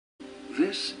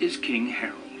This is King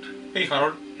Harold. Hey,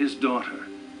 Harold. His daughter,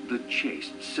 the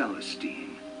chaste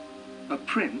Celestine. A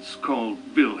prince called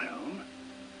Wilhelm,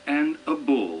 and a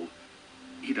bull.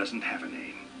 He doesn't have a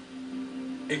name.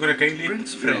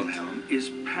 Prince Wilhelm is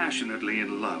passionately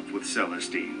in love with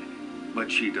Celestine,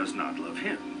 but she does not love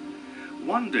him.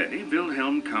 One day,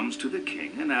 Wilhelm comes to the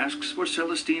king and asks for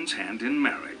Celestine's hand in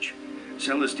marriage.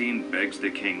 Celestine begs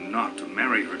the king not to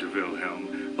marry her to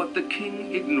Wilhelm, but the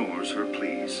king ignores her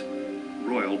pleas.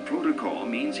 Royal protocol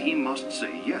means he must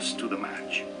say yes to the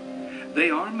match. They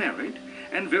are married,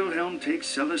 and Wilhelm takes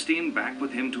Celestine back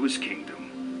with him to his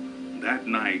kingdom. That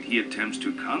night, he attempts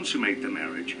to consummate the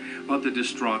marriage, but the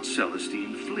distraught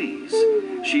Celestine flees.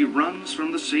 She runs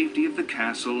from the safety of the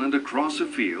castle and across a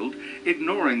field,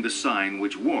 ignoring the sign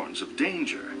which warns of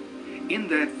danger. In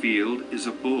that field is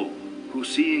a bull, who,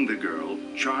 seeing the girl,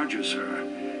 charges her.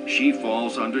 She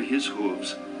falls under his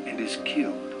hooves and is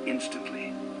killed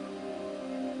instantly.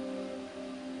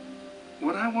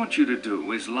 What I want you to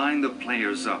do is line the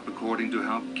players up according to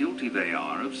how guilty they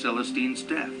are of Celestine's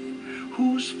death.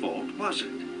 Whose fault was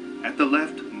it? At the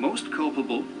left, most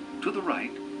culpable. To the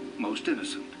right, most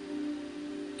innocent.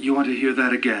 You want to hear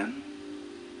that again?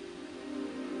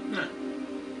 No.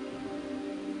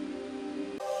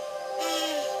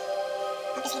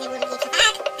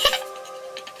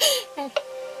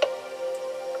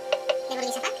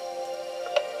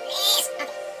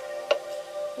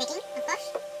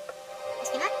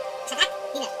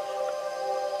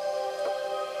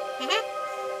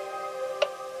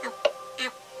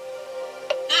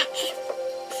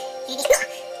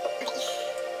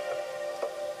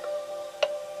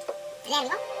 There we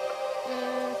go.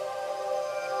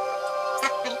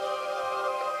 Stop, buddy.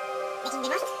 Making the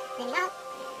most. There we go.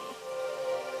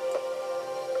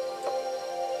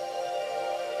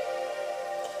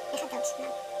 Look at those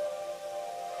now.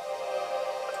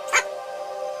 Stop!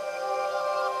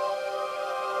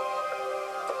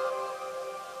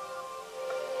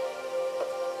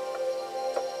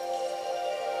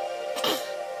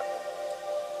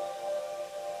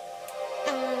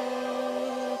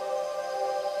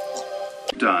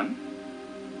 Done.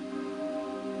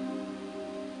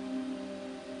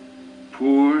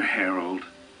 Poor Harold.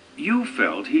 You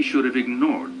felt he should have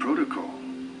ignored protocol.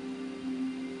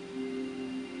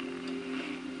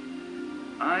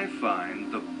 I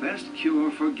find the best cure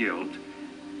for guilt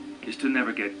is to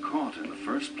never get caught in the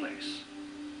first place.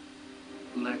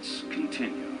 Let's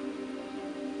continue.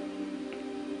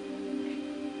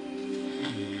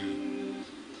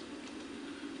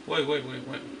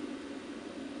 Wait.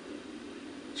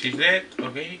 She's dead,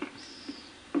 okay.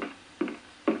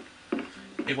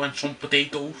 I want some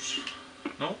potatoes.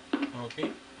 No?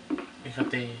 Okay.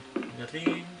 Fíjate the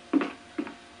ring.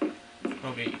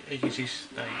 Okay, I guess she's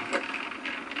dying.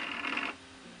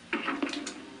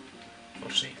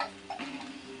 For safe.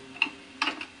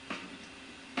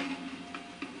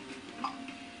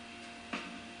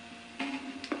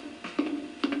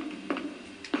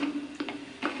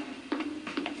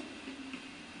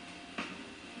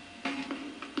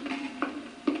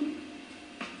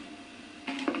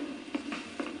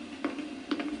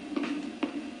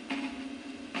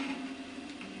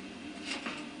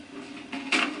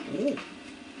 Ooh.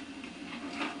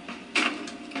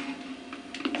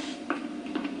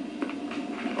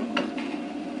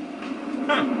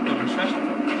 Huh, that was fast.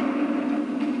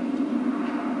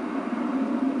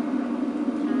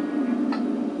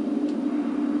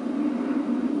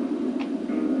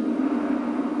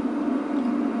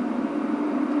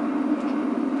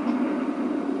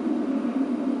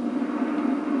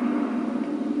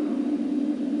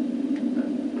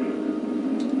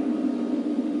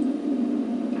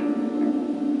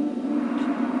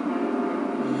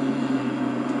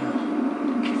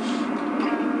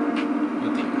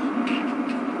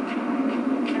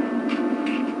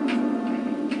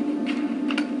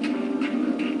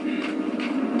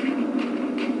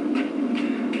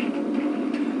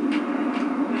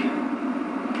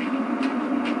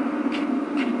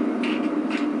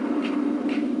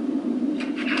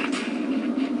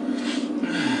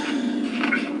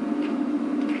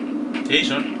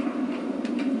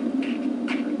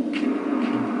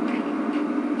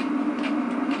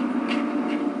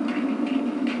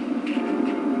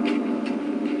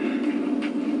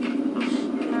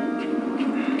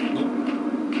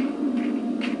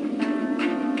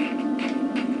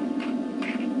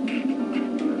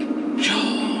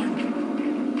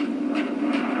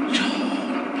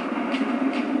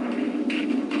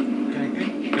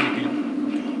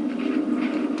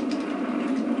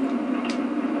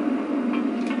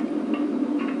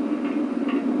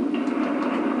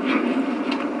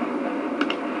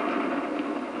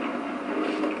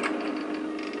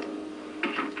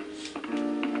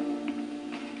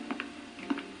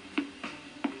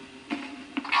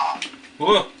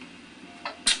 Whoa!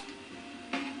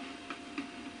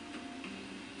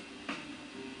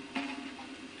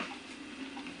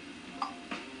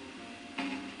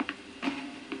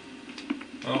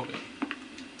 Okay.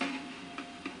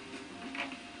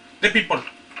 The people.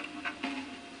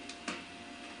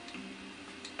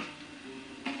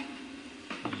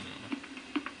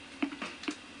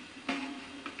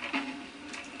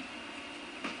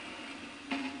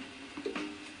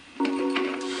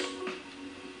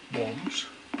 Bombs.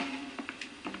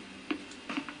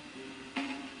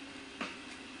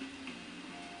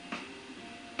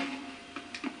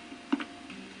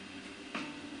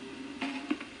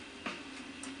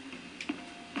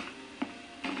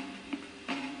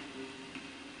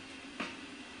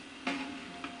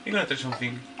 I'm gonna try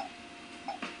something.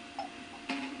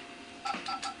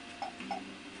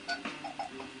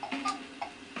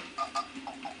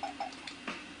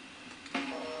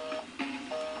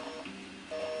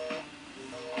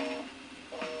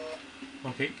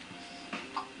 Okay.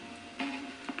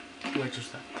 Do I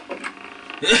just that?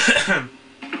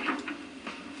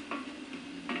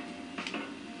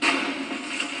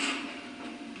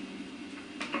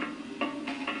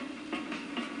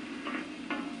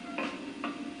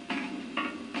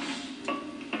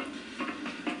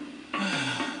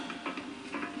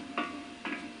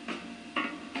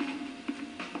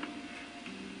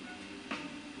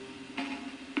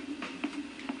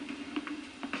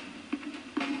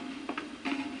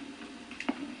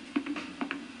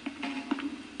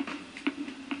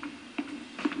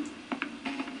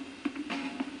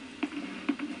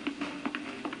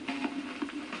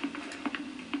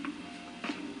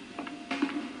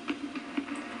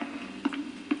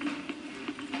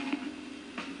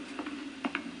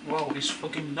 Wow, it's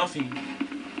fucking nothing.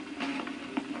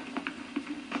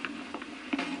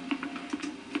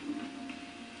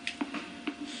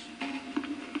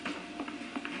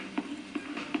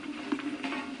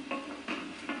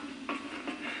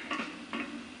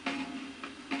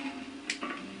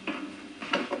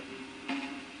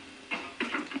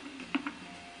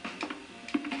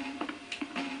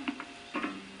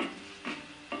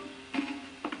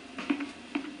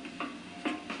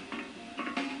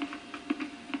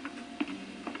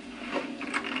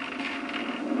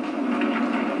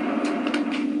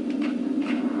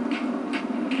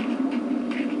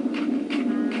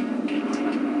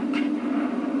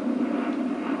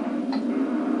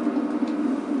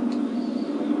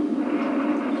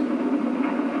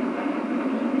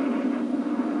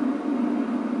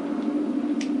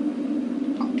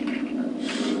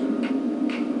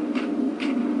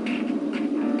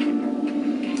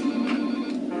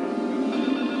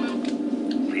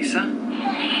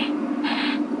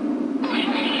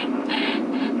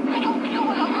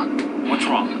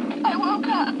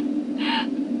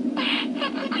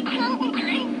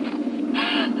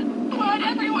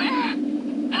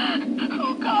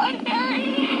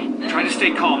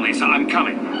 Stay calm, Lisa. I'm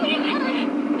coming.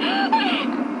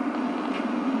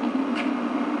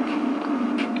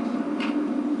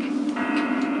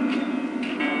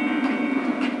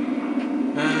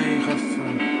 I have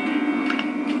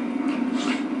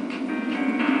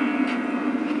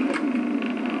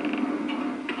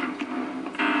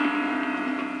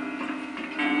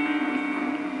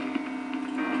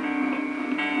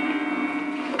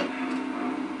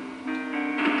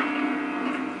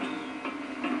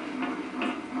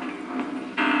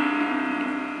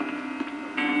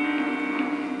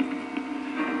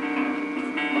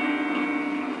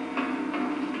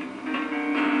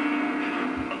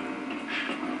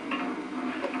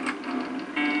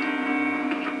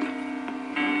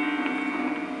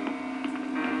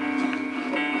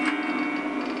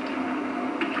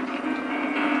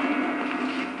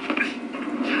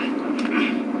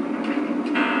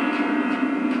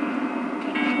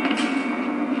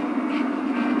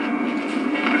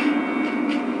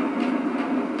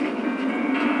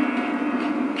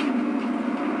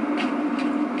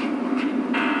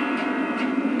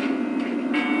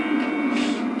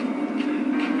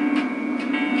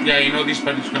yeah, you know this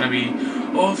part is gonna be,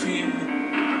 oh, if he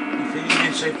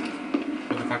didn't save,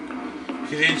 what the fuck, if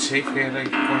he didn't save here, like,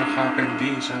 gonna happen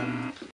this, and